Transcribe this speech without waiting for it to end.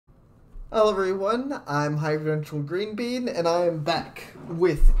Hello everyone, I'm High Credential Green Bean, and I am back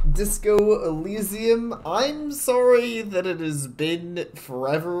with Disco Elysium. I'm sorry that it has been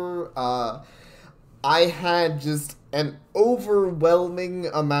forever. I had just an overwhelming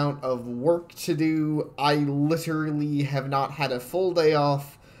amount of work to do. I literally have not had a full day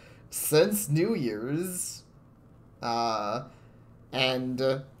off since New Year's. Uh,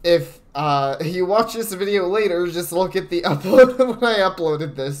 and if you watch this video later, just look at the upload when I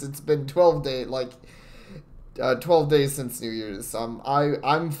uploaded this. It's been 12 days since New Year's.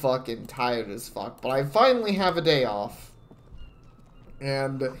 I'm fucking tired as fuck, but I finally have a day off,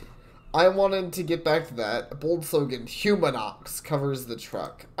 and I wanted to get back to that. Bold slogan: Humanox covers the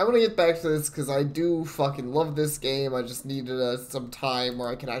truck. I want to get back to this because I do fucking love this game. I just needed some time where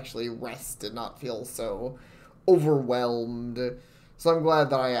I can actually rest and not feel so overwhelmed. So I'm glad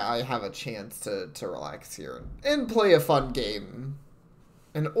that I have a chance to relax here and play a fun game.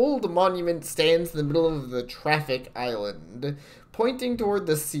 An old monument stands in the middle of the traffic island, pointing toward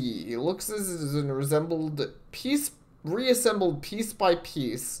the sea. It looks as if it is reassembled piece by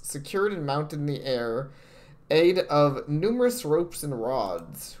piece, secured and mounted in the air, aid of numerous ropes and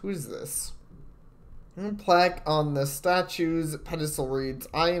rods. Who's this? A plaque on the statue's pedestal reads,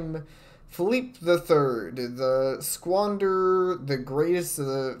 I am Philippe III, the squander, the greatest of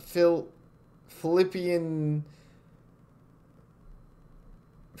the Philippian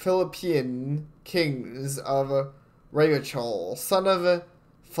kings of Rayachol, son of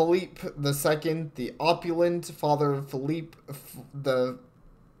Philippe II, the opulent, father of Philippe the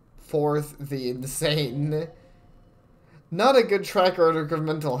Fourth, the insane. Not a good track record of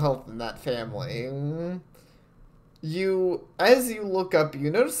mental health in that family. As you look up,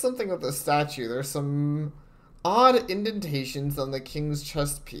 you notice something with the statue. There's some odd indentations on the king's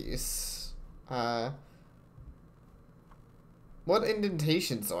chest piece. What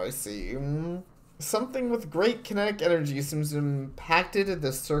indentations do I see? Something with great kinetic energy seems to have impacted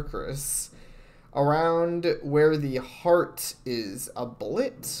the circus around where the heart is. A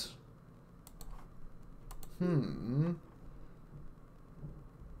bullet?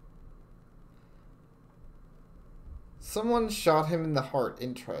 Someone shot him in the heart.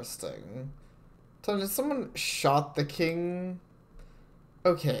 Interesting. So did someone shot the king?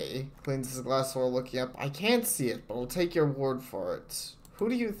 Okay. Cleans his glass while looking up. I can't see it, but I'll take your word for it. Who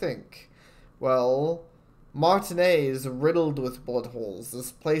do you think? Well, Martinet is riddled with bullet holes.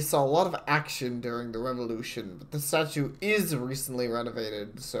 This place saw a lot of action during the revolution, but the statue is recently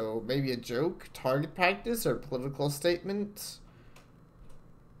renovated, so maybe a joke, target practice, or political statement?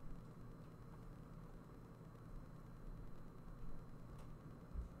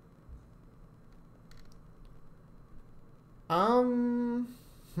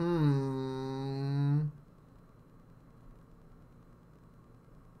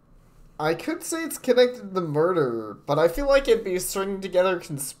 I could say it's connected to the murder, but I feel like it'd be stringing together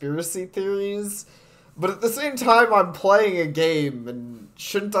conspiracy theories. But at the same time, I'm playing a game, and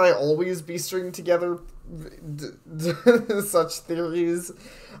shouldn't I always be stringing together such theories?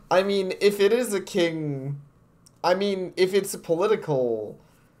 I mean, if it is a king... I mean, if it's political,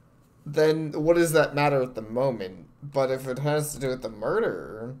 then what does that matter at the moment? But if it has to do with the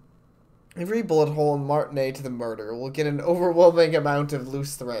murder... Every bullet hole in Martinet to the murder will get an overwhelming amount of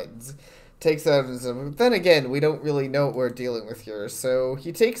loose threads. Takes out his... Then again, we don't really know what we're dealing with here, so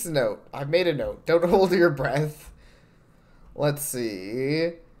he takes a note. I've made a note. Don't hold your breath. Let's see.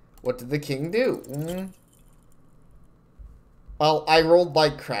 What did the king do? Well, I rolled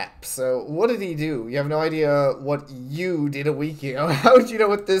like crap, so what did he do? You have no idea what you did a week ago. How would you know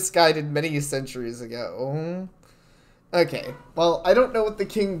what this guy did many centuries ago? Okay, well, I don't know what the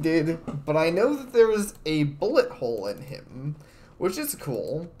king did, but I know that there was a bullet hole in him, which is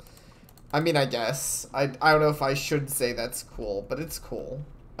cool. I mean, I guess. I don't know if I should say that's cool, but it's cool.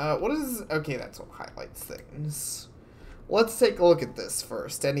 What is... Okay, that's what highlights things. Let's take a look at this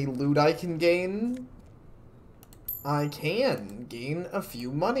first. Any loot I can gain? I can gain a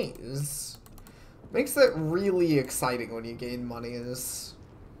few monies. Makes that really exciting when you gain monies.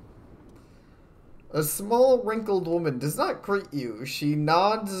 A small, wrinkled woman does not greet you. She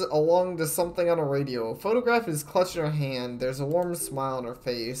nods along to something on a radio. A photograph is clutched in her hand. There's a warm smile on her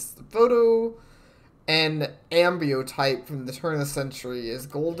face. The photo, an ambiotype from the turn of the century, as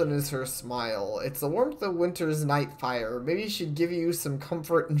golden as her smile. It's the warmth of winter's night fire. Maybe she'd give you some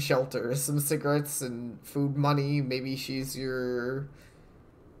comfort and shelter, some cigarettes and food money. Maybe she's your...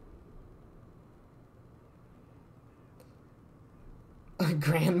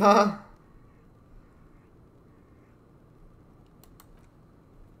 grandma?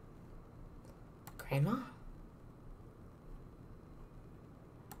 Grandma?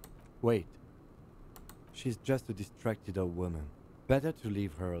 Wait. She's just a distracted old woman. Better to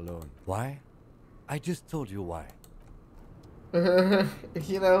leave her alone. Why? I just told you why.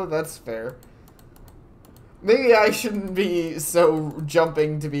 You know, that's fair. Maybe I shouldn't be so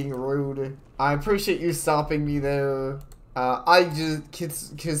jumping to being rude. I appreciate you stopping me there. I just...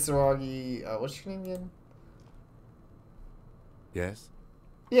 Kitsuragi... what's your name again? Yes?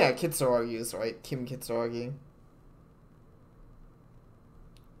 Yeah, Kitsuragi is right. Kim Kitsuragi.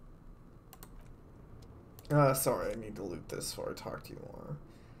 Sorry, I need to loot this before I talk to you more.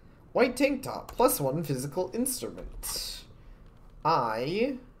 White tank top, +1 physical instrument.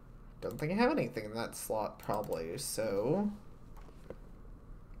 I don't think I have anything in that slot, probably, so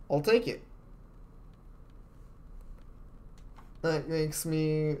I'll take it. That makes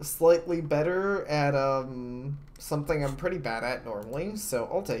me slightly better at, something I'm pretty bad at normally, so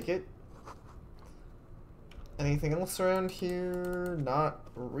I'll take it. Anything else around here? Not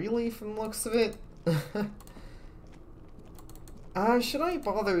really from the looks of it. Should I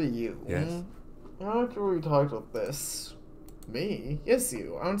bother you? Yes? After we talked about this. Me? Yes,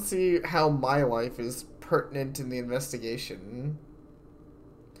 you. I don't see how my life is pertinent in the investigation.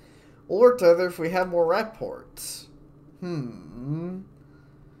 We'll work together if we have more reports.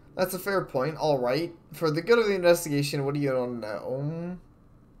 That's a fair point. Alright. For the good of the investigation, what do you don't know?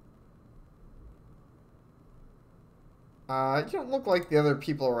 You don't look like the other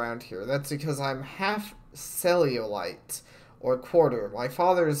people around here. That's because I'm half cellulite, or quarter. My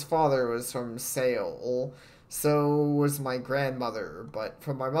father's father was from Sale, so was my grandmother, but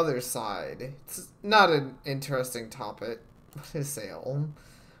from my mother's side, it's not an interesting topic. What is Sale?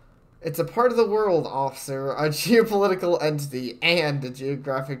 It's a part of the world, officer, a geopolitical entity, and a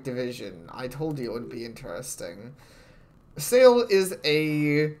geographic division. I told you it would be interesting. Sale is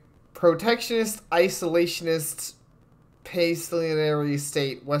a protectionist, isolationist, patrilineary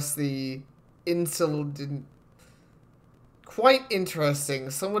state west the insular. Quite interesting.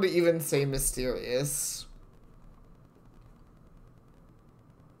 Some would even say mysterious.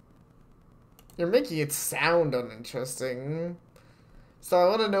 You're making it sound uninteresting. So I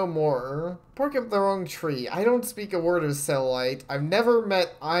want to know more. Bark up the wrong tree. I don't speak a word of Cellite. I've never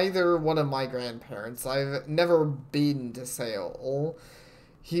met either one of my grandparents. I've never been to Sale.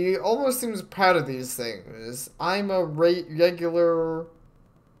 He almost seems proud of these things. I'm a regular...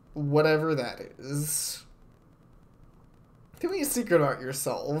 whatever that is. Tell me a secret about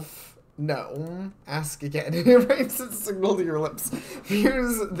yourself. No. Ask again. Raise a signal to your lips.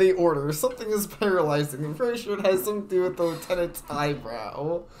 Here's the order. Something is paralyzing. I'm pretty sure it has something to do with the lieutenant's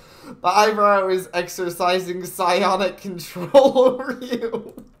eyebrow. The eyebrow is exercising psionic control over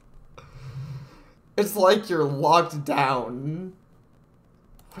you. It's like you're locked down.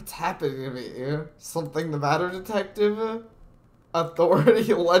 What's happening to me? Something the matter, detective?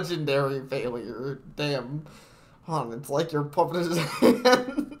 Authority legendary failure. Damn. Hold on, it's like your puppet is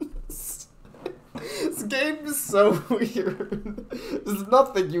hands. This game is so weird. There's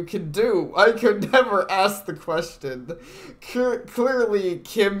nothing you can do. I could never ask the question. Clearly,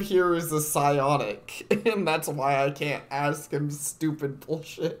 Kim here is a psionic, and that's why I can't ask him stupid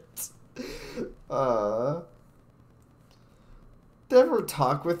bullshit. Never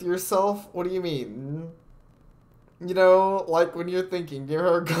talk with yourself? What do you mean? You know, like when you're thinking, you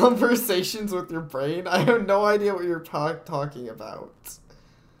have conversations with your brain? I have no idea what you're talking about.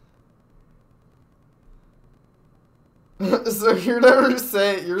 So you're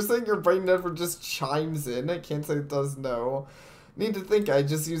saying your brain never just chimes in? I can't say it does no. Need to think I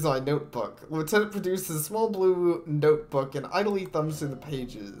just use my notebook. Lieutenant produces a small blue notebook and idly thumbs through the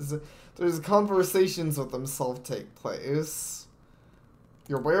pages. There's conversations with himself take place.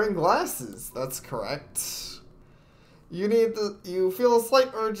 You're wearing glasses, that's correct. You feel a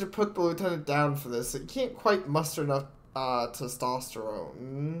slight urge to put the lieutenant down for this. You can't quite muster enough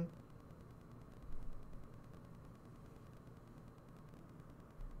testosterone.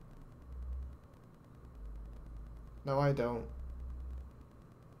 No, I don't.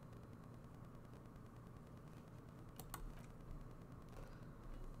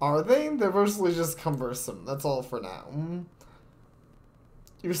 Are they? They're mostly just cumbersome. That's all for now.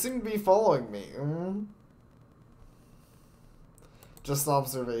 You seem to be following me. Just an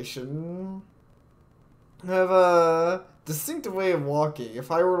observation. I have a distinctive way of walking.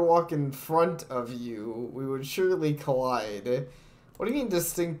 If I were to walk in front of you, we would surely collide. What do you mean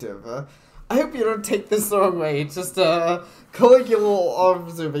distinctive? I hope you don't take this the wrong way. It's just a colloquial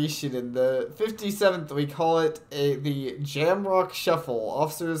observation. In the 57th, we call it the Jamrock Shuffle.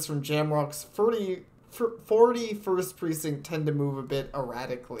 Officers from Jamrock's 41st Precinct tend to move a bit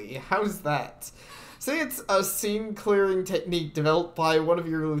erratically. How's that? Say it's a scene-clearing technique developed by one of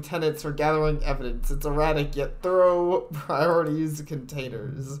your lieutenants for gathering evidence. It's erratic yet thorough. Priorities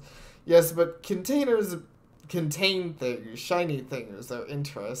containers. Yes, but containers contain things, shiny things. They're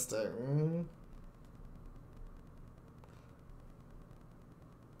interesting.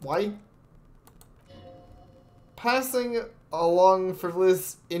 Why? Passing along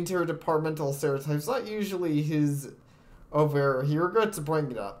frivolous interdepartmental stereotypes, not usually his over. He regrets to bring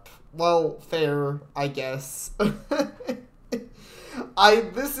it up. Well, fair, I guess. This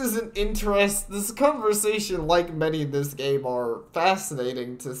is an this conversation, like many in this game, are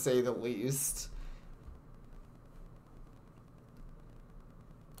fascinating to say the least.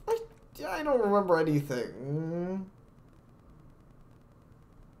 I don't remember anything.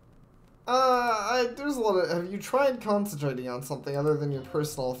 There's a lot of, have you tried concentrating on something other than your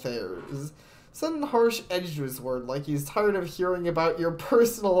personal affairs? Sudden harsh edge to his word, like he's tired of hearing about your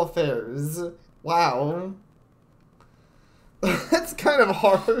personal affairs. Wow. That's kind of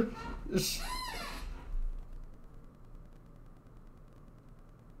harsh.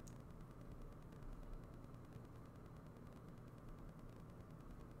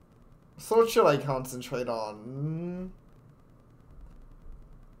 So what should I concentrate on?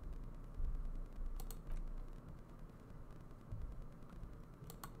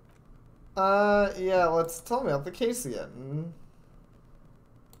 Yeah, tell me about the case again.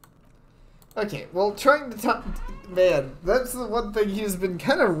 Okay, well, trying to talk... Man, that's the one thing he's been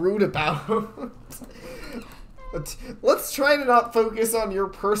kind of rude about. Let's try to not focus on your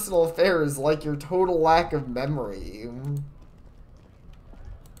personal affairs, like your total lack of memory.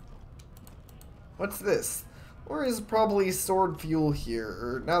 What's this? Or is probably stored fuel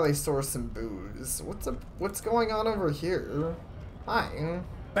here. Now they store some booze. What's going on over here? Hi.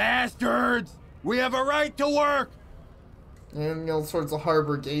 Bastards! We have a right to work! And all sorts of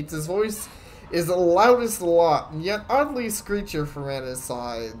harbor gates. His voice is the loudest of the lot, and yet oddly screechier from at his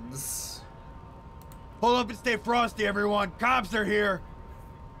sides. Pull up and stay frosty, everyone. Cops are here.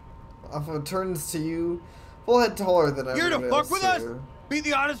 Alpha turns to you, full head taller than You're to everyone fuck else with here. us? Beat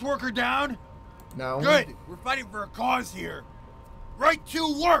the honest worker down? No. Good. We're fighting for a cause here. Right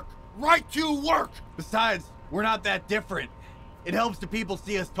to work! Right to work! Besides, we're not that different. It helps the people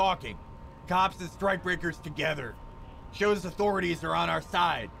see us talking. Cops and strikebreakers together. Shows authorities are on our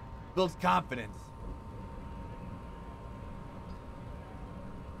side. Builds confidence.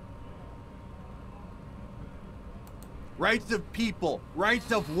 Rights of people,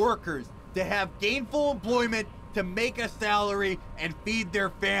 rights of workers to have gainful employment, to make a salary and feed their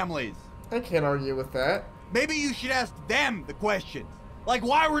families. I can't argue with that. Maybe you should ask them the questions. Like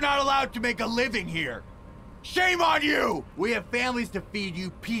why we're not allowed to make a living here. Shame on you! We have families to feed, you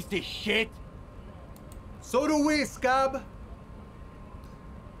piece of shit. So do we, scab.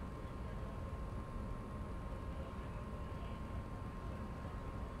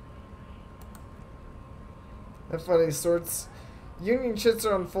 That funny sorts. Union shits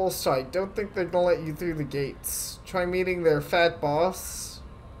are on full strike. Don't think they're gonna let you through the gates. Try meeting their fat boss.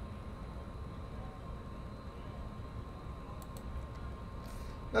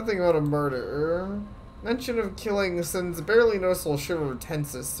 Nothing about a murder. Mention of killing sends a barely noticeable shiver of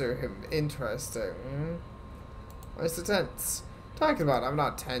tenseness through him. Interesting. Why so tense? Talking about I'm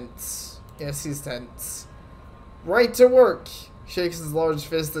not tense. Yes, he's tense. Right to work! Shakes his large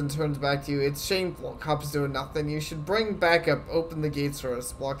fist and turns back to you. It's shameful. Cops doing nothing. You should bring backup. Open the gates for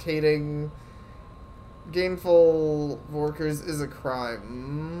us. Blockading gainful workers is a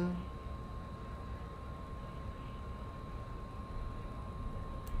crime.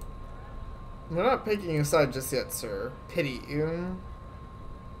 We're not picking a side just yet, sir. Pity you.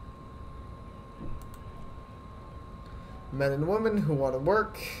 Men and women who want to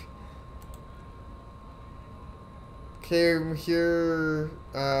work. Came here,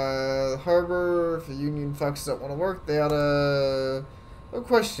 harbor. If the union fucks don't want to work, they oughta... No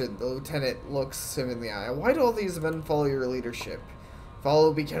question. The lieutenant looks him in the eye. Why do all these men follow your leadership?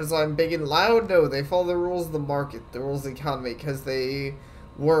 Follow because I'm big and loud? No, they follow the rules of the market, the rules of the economy, because they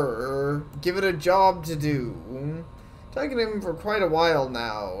were given a job to do. Talking to him for quite a while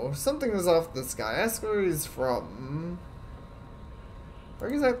now. Something is off this guy. Ask where he's from. Where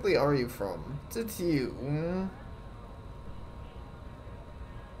exactly are you from? It's you.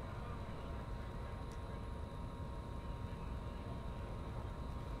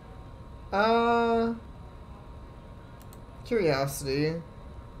 Curiosity.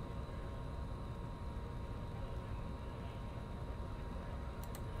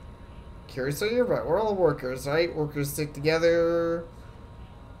 Curious, so you're right. We're all workers, right? Workers stick together.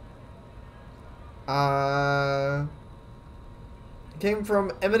 Came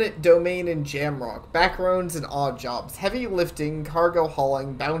from eminent domain in Jamrock. Backroads and odd jobs. Heavy lifting, cargo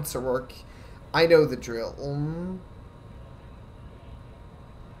hauling, bouncer work. I know the drill.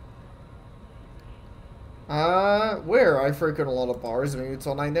 Where? I frequent a lot of bars. Maybe it's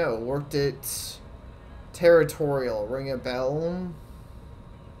one I know. Worked at Territorial. Ring a bell?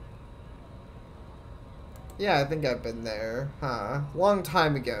 Yeah, I think I've been there. Huh. Long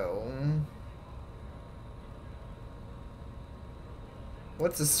time ago.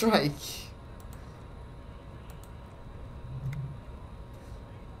 What's a strike?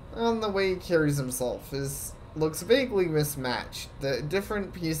 On the way he carries himself looks vaguely mismatched. The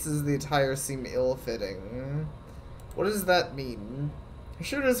different pieces of the attire seem ill-fitting. What does that mean? His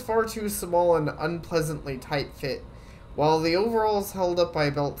shirt is far too small and unpleasantly tight fit, while the overalls held up by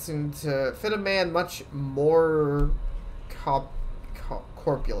a belt seem to fit a man much more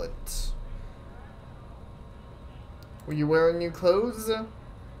corpulent. Were you wearing new clothes?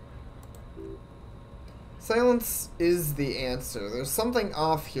 Silence is the answer. There's something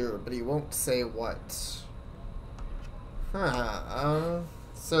off here, but he won't say what.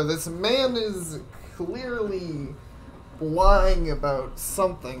 So this man is clearly lying about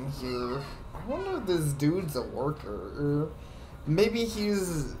something here. I wonder if this dude's a worker. Maybe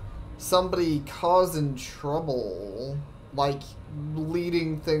he's somebody causing trouble, like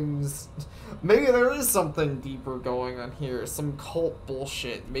leading things. Maybe there is something deeper going on here, some cult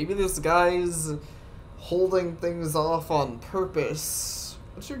bullshit. Maybe this guy's holding things off on purpose.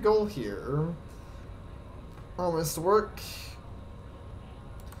 What's your goal here? Almost work.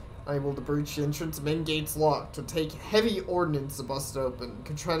 Able to breach the entrance. Main gate's locked. To take heavy ordnance to bust open.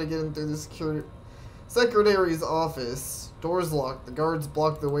 Could try to get in through the secretary's office. Door's locked. The guards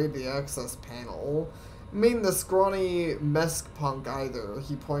block the way to the access panel. Mean the scrawny mesk punk either.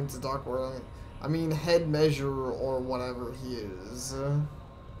 He points at Doc Worthing. I mean head measure or whatever he is.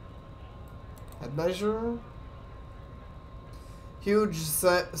 Head measure? Huge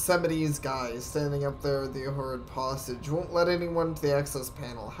Semite's guy standing up there at the horrid passage. Won't let anyone to the access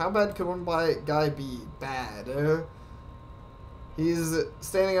panel. How bad could one guy be? Bad. He's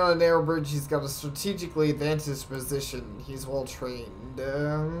standing on a narrow bridge. He's got a strategically advantaged position. He's well trained.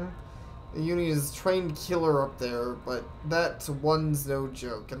 The Uni is trained killer up there, but that one's no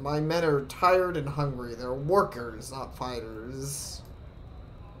joke. And my men are tired and hungry. They're workers, not fighters.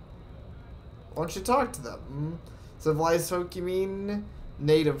 Why don't you talk to them? Civilized folk, you mean?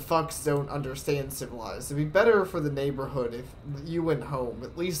 Native fucks don't understand civilized. It'd be better for the neighborhood if you went home,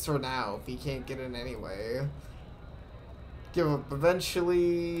 at least for now, if you can't get in anyway. Give up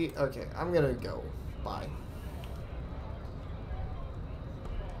eventually. Okay, I'm gonna go. Bye.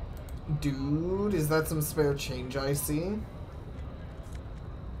 Dude, is that some spare change I see?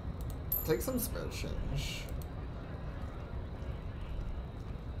 Take some spare change.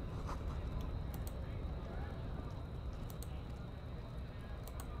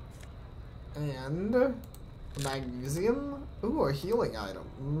 And magnesium? Ooh, a healing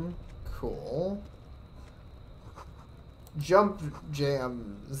item. Cool. Jump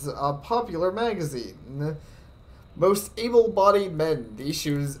Jams, a popular magazine. Most able-bodied men. The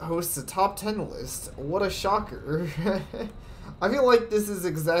issue hosts a top 10 list. What a shocker. I feel like this is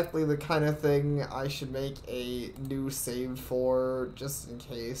exactly the kind of thing I should make a new save for, just in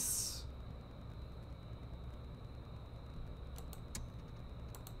case.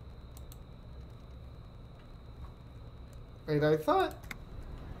 Wait, I thought...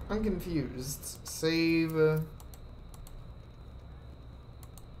 I'm confused. Save...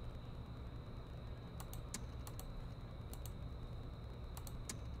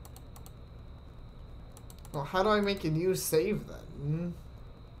 Well, how do I make a new save then?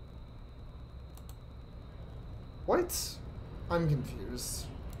 What? I'm confused.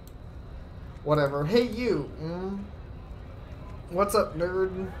 Whatever. Hey, you! What's up,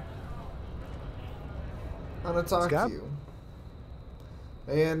 nerd? I want to talk to you.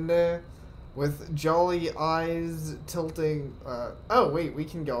 And, with jolly eyes tilting, oh wait, we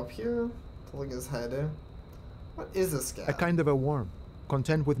can go up here? Tilting his head. What is a scab? A kind of a worm,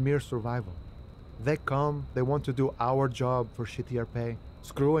 content with mere survival. They come, they want to do our job for shittier pay,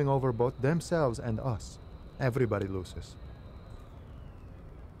 screwing over both themselves and us. Everybody loses.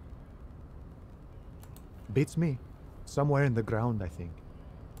 Beats me. Somewhere in the ground, I think.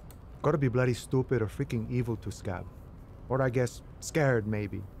 Gotta be bloody stupid or freaking evil to scab. Or I guess, scared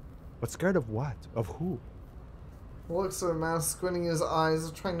maybe. But scared of what? Of who? Looks at a mouse squinting his eyes,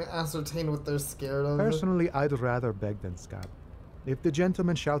 trying to ascertain what they're scared of. Personally, I'd rather beg than scab. If the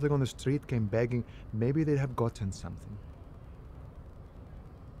gentleman shouting on the street came begging, maybe they'd have gotten something.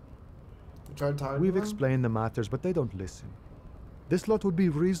 You tried talking We've to them? explained the matters, but they don't listen. This lot would be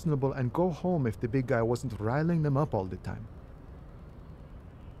reasonable and go home if the big guy wasn't riling them up all the time.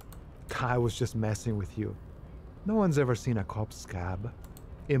 I was just messing with you. No one's ever seen a cop scab.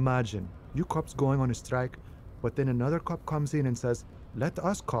 Imagine, you cops going on a strike, but then another cop comes in and says, let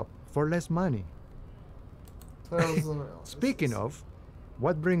us cop for less money. Speaking of,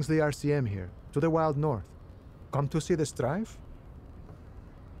 what brings the RCM here, to the Wild North? Come to see the strife?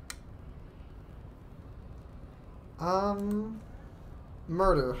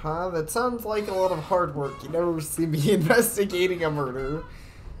 Murder, huh? That sounds like a lot of hard work. You never see me investigating a murder.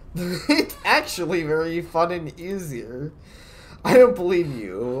 It's actually very fun and easier. I don't believe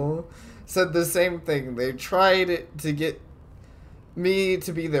you. Said the same thing. They tried to get me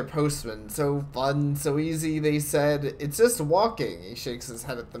to be their postman. So fun, so easy, they said. It's just walking. He shakes his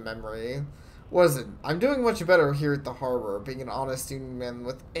head at the memory. Wasn't. I'm doing much better here at the harbor, being an honest union man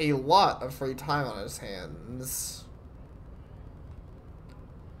with a lot of free time on his hands.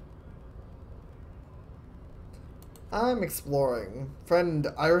 I'm exploring. Friend,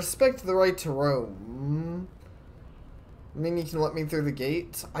 I respect the right to roam. I mean, you can let me through the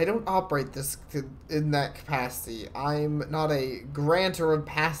gate? I don't operate this in that capacity. I'm not a granter of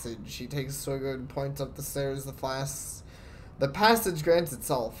passage. He takes a swig and points up the stairs, the flasks. The passage grants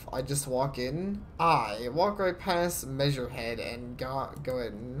itself. I just walk in. I walk right past Measurehead and go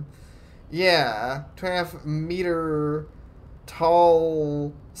in. Yeah, 2.5 meter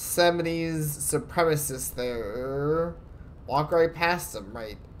tall 70s supremacist there. Walk right past him,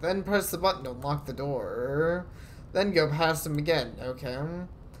 right? Then press the button to unlock the door. Then go past him again, okay?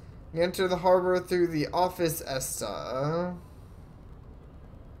 You enter the harbor through the office Esta.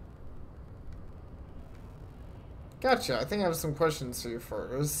 Gotcha, I think I have some questions for you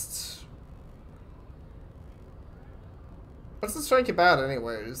first. What's the strike about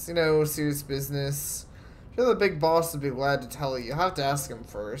anyways? You know, serious business. Sure, the big boss would be glad to tell you. You'll have to ask him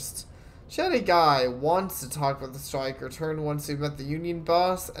first. Shady guy wants to talk about the strike. Returned once he met the union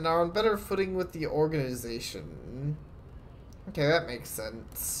boss and are on better footing with the organization. Okay, that makes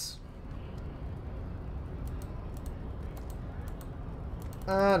sense.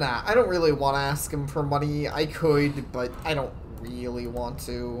 Nah, I don't really want to ask him for money. I could, but I don't really want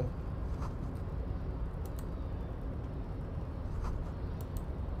to.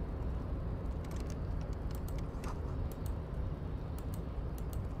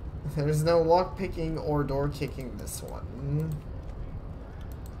 There's no lock picking or door kicking this one.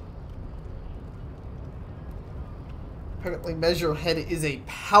 Apparently Measurehead is a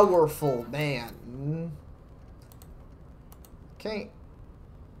powerful man. Okay.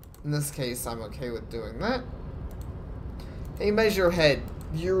 In this case, I'm okay with doing that. Hey Measurehead,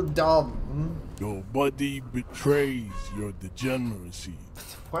 you're dumb. Your body betrays your degeneracy.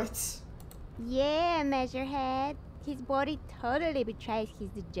 What? Yeah, Measurehead. His body totally betrays his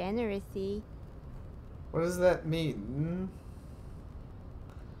degeneracy. What does that mean?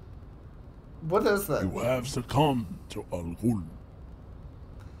 What does that mean? You have succumbed to Al Ghul.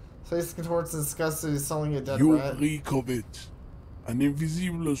 Face contorts in disgust as he's selling a dead You rat. reek of it. An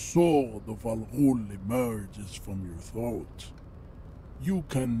invisible sword of Al Ghul emerges from your throat. You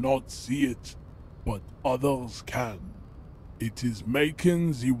cannot see it, but others can. It is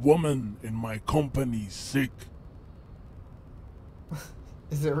making the woman in my company sick.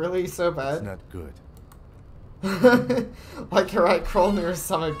 Is it really so It's bad? not good. Like a rat crawled near his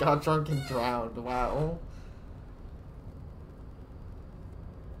stomach, got drunk and drowned. Wow.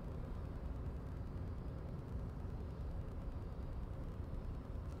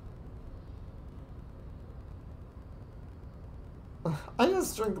 I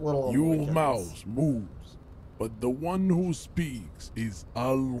just drink a little. Your mouth moves, but the one who speaks is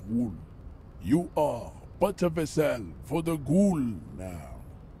Al Ghul. You are but a vessel for the Ghul now.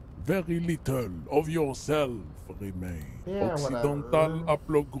 Very little of yourself remains. Yeah, Occidental whatever.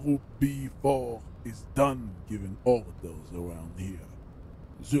 Haplogroup B4 is done giving orders around here.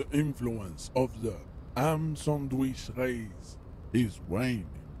 The influence of the ham sandwich race is waning.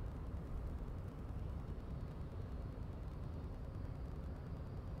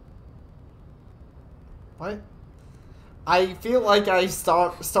 What? I feel like I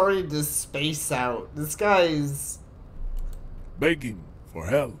started to space out. This guy's... Begging for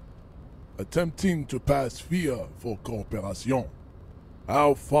help, attempting to pass fear for cooperation.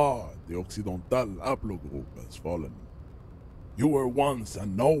 How far the Occidental Haplogroup has fallen. You were once a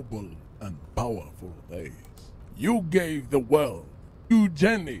noble and powerful race. You gave the world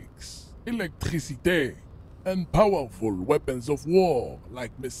eugenics, electricity, and powerful weapons of war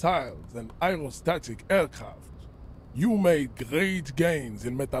like missiles and aerostatic aircraft. You made great gains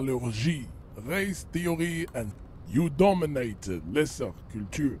in metallurgy, race theory, and You dominated lesser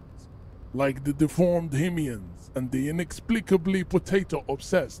cultures, like the deformed Hemians and the inexplicably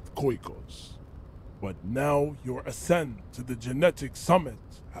potato-obsessed Koikos. But now your ascent to the genetic summit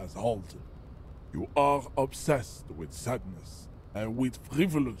has halted. You are obsessed with sadness and with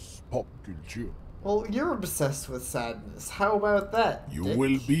frivolous pop culture. Well, you're obsessed with sadness. How about that, You Dick?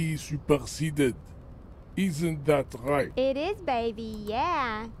 will be superseded. Isn't that right? It is, baby,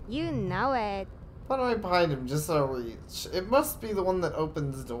 yeah. You know it. Why do I behind him just so I reach? It must be the one that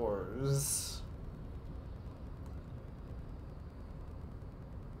opens doors.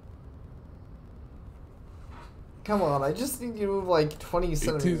 Come on, I just need you to move like 20 It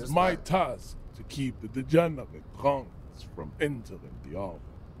centimeters. is my back. task to keep the degenerate drunks from entering the army.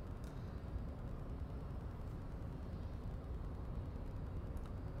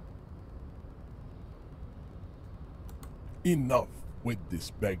 Enough with this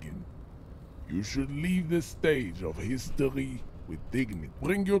begging. You should leave the stage of history with dignity.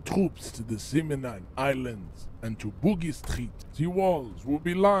 Bring your troops to the Simenon Islands and to Boogie Street. The walls will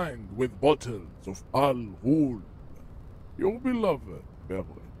be lined with bottles of Al Ghul, your beloved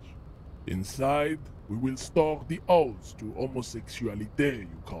beverage. Inside, we will store the odes to homosexuality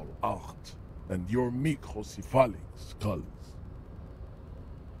you call art, and your microcephalic skulls.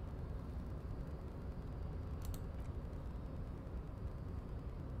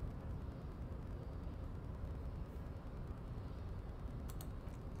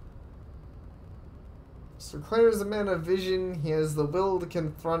 Mr. Clare is a man of vision. He has the will to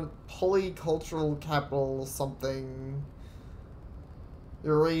confront polycultural capital something.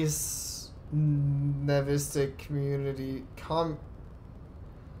 Your race, nevistic community,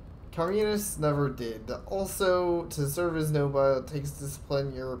 communists never did. Also, to serve as Nova, it takes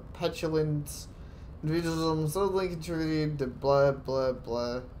discipline. You're petulant. Individualism suddenly contributed to blah blah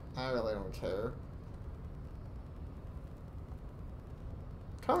blah. I really don't care.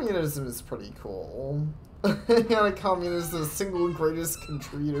 Communism is pretty cool. Communism is the single greatest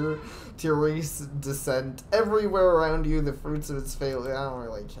contributor to your race descent. Everywhere around you, the fruits of its failure. I don't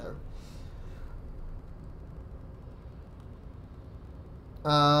really care.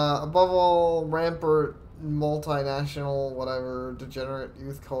 Above all, rampant, multinational, whatever, degenerate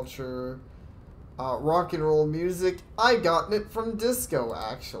youth culture, rock and roll music. I gotten it from disco,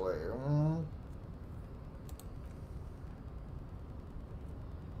 actually.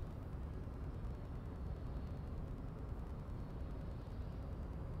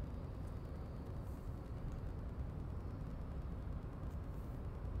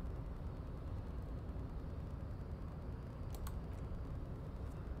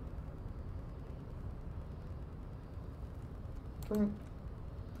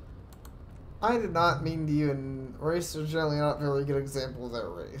 I did not mean to you, and race are generally not a very good example of their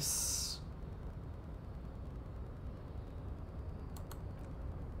race.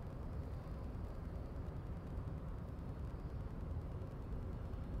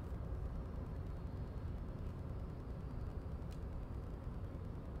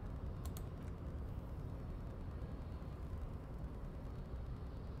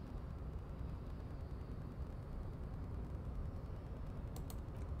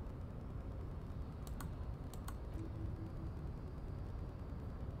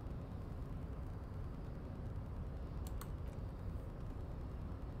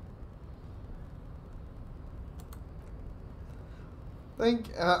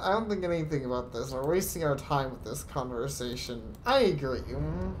 I don't think anything about this. We're wasting our time with this conversation. I agree.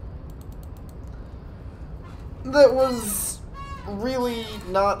 That was really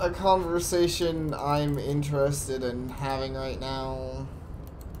not a conversation I'm interested in having right now.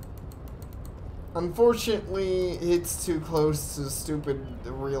 Unfortunately, it's too close to stupid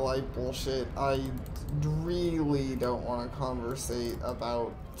real-life bullshit. I really don't want to conversate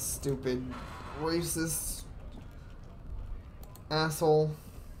about stupid, racist asshole.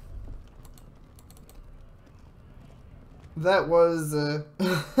 That was,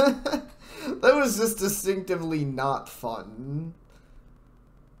 that was just distinctively not fun.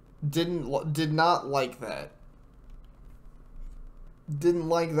 Did not like that. Didn't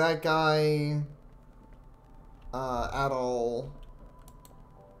like that guy, at all.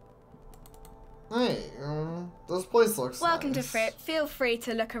 Hey, this place looks Welcome nice. to Fripp. Feel free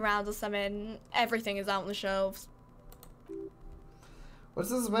to look around or something. Everything is out on the shelves. What's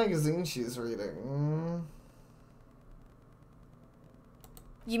this magazine she's reading?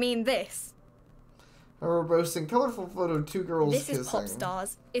 You mean this? A robust colorful photo of two girls This kissing. is Pop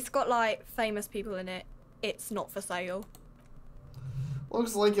Stars. It's got like famous people in it. It's not for sale.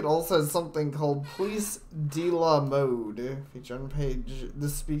 Looks like it also has something called Police de la Mode. Feature on page.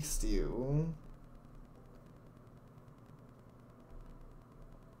 This speaks to you.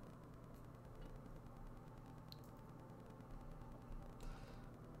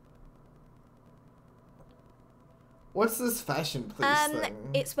 What's this fashion police thing?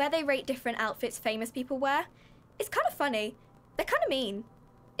 It's where they rate different outfits famous people wear. It's kind of funny. They're kind of mean.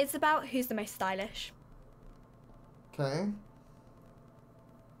 It's about who's the most stylish. Okay.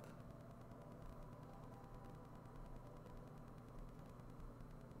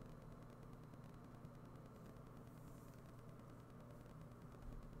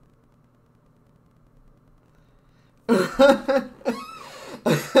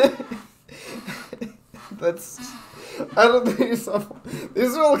 That's... I don't think so.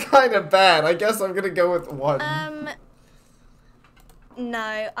 These are all kind of bad. I guess I'm gonna go with one.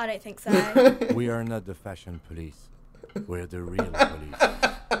 No, I don't think so. We are not the fashion police. We're the real police.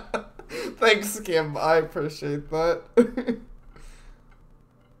 Thanks, Kim. I appreciate that.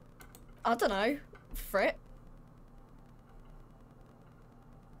 I don't know. Frit?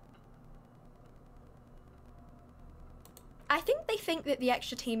 I think they think that the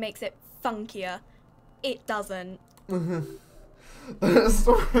extra T makes it funkier. It doesn't. The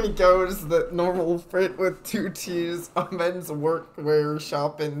story goes that normal Frit with 2 T's, a men's workwear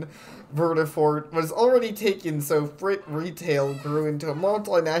shop in Vertifort, was already taken, so Frit Retail grew into a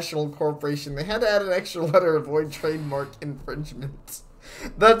multinational corporation. They had to add an extra letter to avoid trademark infringement.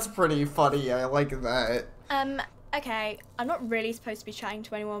 That's pretty funny, I like that. Okay, I'm not really supposed to be chatting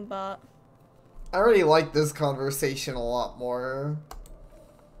to anyone, but... I already like this conversation a lot more.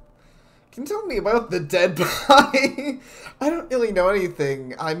 Can you tell me about the dead body? I don't really know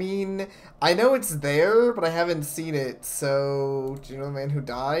anything. I mean, I know it's there, but I haven't seen it, so... Do you know the man who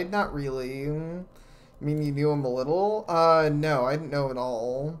died? Not really. I mean, you knew him a little? No, I didn't know at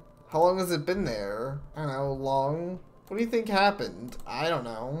all. How long has it been there? I don't know, long? What do you think happened? I don't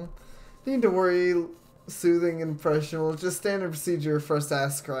know. You need to worry, soothing and professional. Just standard procedure for us to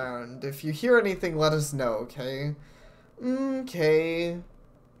ask around. If you hear anything, let us know, okay? Okay.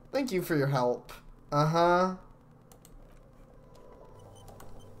 Thank you for your help. Uh-huh.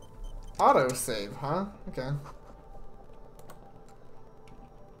 Autosave, huh? Okay.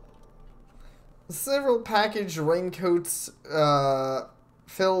 Several packaged raincoats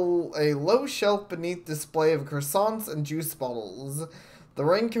fill a low shelf beneath display of croissants and juice bottles. The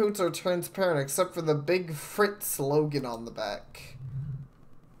raincoats are transparent except for the big Fritz slogan on the back.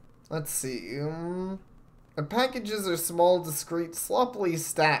 Let's see. The packages are small, discreet, sloppily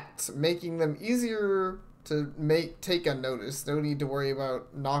stacked, making them easier to take unnoticed. No need to worry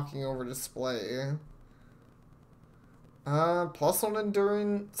about knocking over display. +1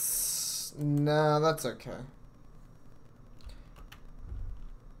 endurance? Nah, that's okay.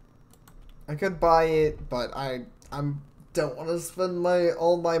 I could buy it, but I don't want to spend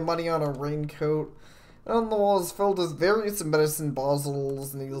all my money on a raincoat. On the walls filled with various medicine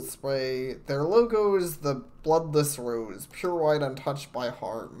bottles, needle spray. Their logo is the bloodless rose, pure white, untouched by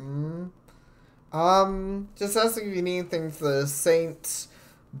harm. Just asking if you need anything for the Saint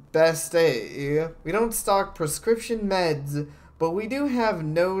Best Day. We don't stock prescription meds, but we do have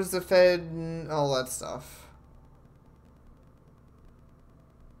Nosafed and all that stuff.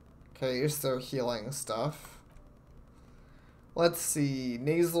 Okay, here's their healing stuff. Let's see,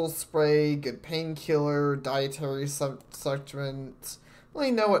 nasal spray, good painkiller, dietary supplement. I don't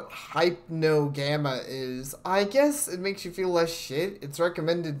really know what hypnogamma is. I guess it makes you feel less shit. It's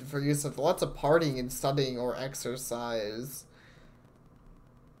recommended for use of lots of partying and studying or exercise.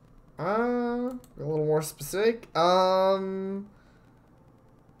 A little more specific. No,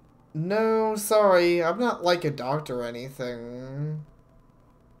 sorry, I'm not like a doctor or anything.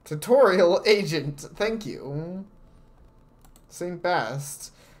 Tutorial agent, thank you. St.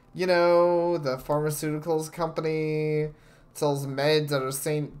 Best. You know, the pharmaceuticals company sells meds out of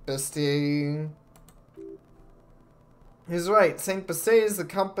St. Bastille. He's right. St. Bastille is the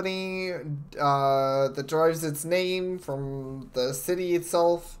company that derives its name from the city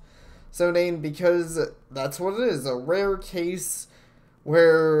itself. So named because that's what it is. A rare case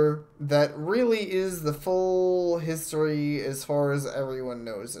where that really is the full history as far as everyone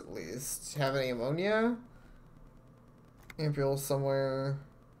knows, at least. Have any ammonia? Ampule somewhere.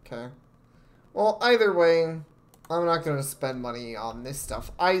 Okay. Well, either way, I'm not going to spend money on this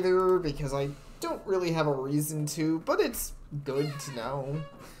stuff either, because I don't really have a reason to, but it's good to know.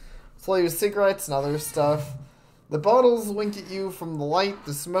 Flavor cigarettes and other stuff. The bottles wink at you from the light,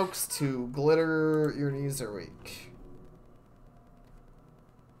 the smokes to glitter, your knees are weak.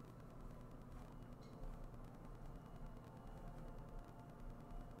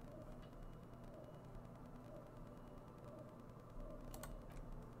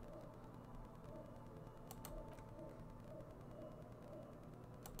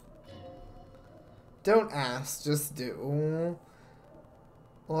 Don't ask, just do.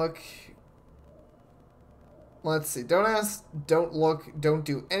 Look. Let's see. Don't ask, don't look, don't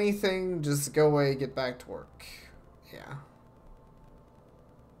do anything. Just go away, get back to work. Yeah.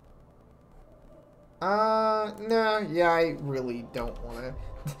 No, yeah, I really don't want to.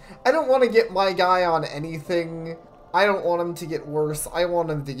 I don't want to get my guy on anything. I don't want him to get worse. I want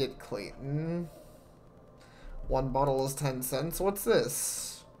him to get clean. 1 bottle is 10 cents. What's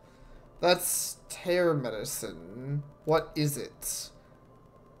this? That's tear medicine. What is it?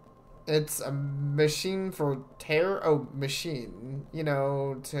 It's a machine for tear? Oh, machine. You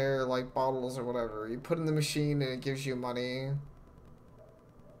know, tear like bottles or whatever. You put in the machine and it gives you money.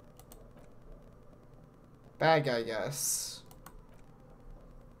 Bag, I guess.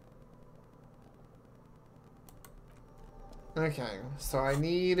 Okay, so I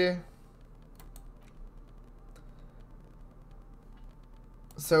need...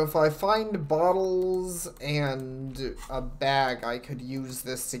 So if I find bottles and a bag, I could use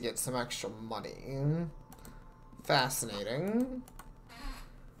this to get some extra money. Fascinating.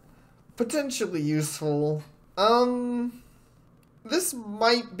 Potentially useful. This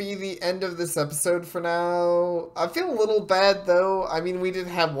might be the end of this episode for now. I feel a little bad, though. I mean, we did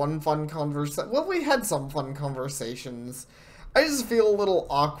have one fun conversation. Well, we had some fun conversations. I just feel a little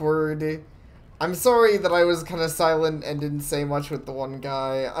awkward. I'm sorry that I was kind of silent and didn't say much with the one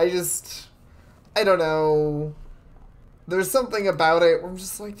guy. I don't know. There's something about it where I'm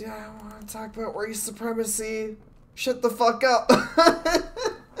just like, yeah, I want to talk about race supremacy. Shut the fuck up. I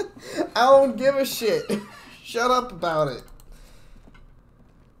don't give a shit. Shut up about it.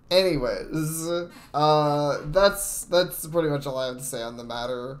 Anyways, that's pretty much all I have to say on the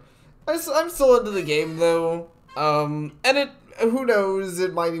matter. I'm still into the game though, and who knows,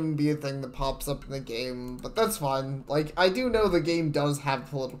 it might even be a thing that pops up in the game, but that's fine. Like, I do know the game does have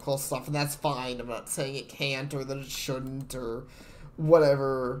political stuff, and that's fine. I'm not saying it can't, or that it shouldn't, or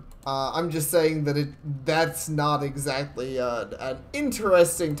whatever. I'm just saying that that's not exactly an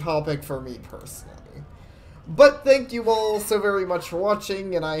interesting topic for me personally. But thank you all so very much for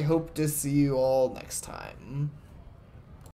watching, and I hope to see you all next time.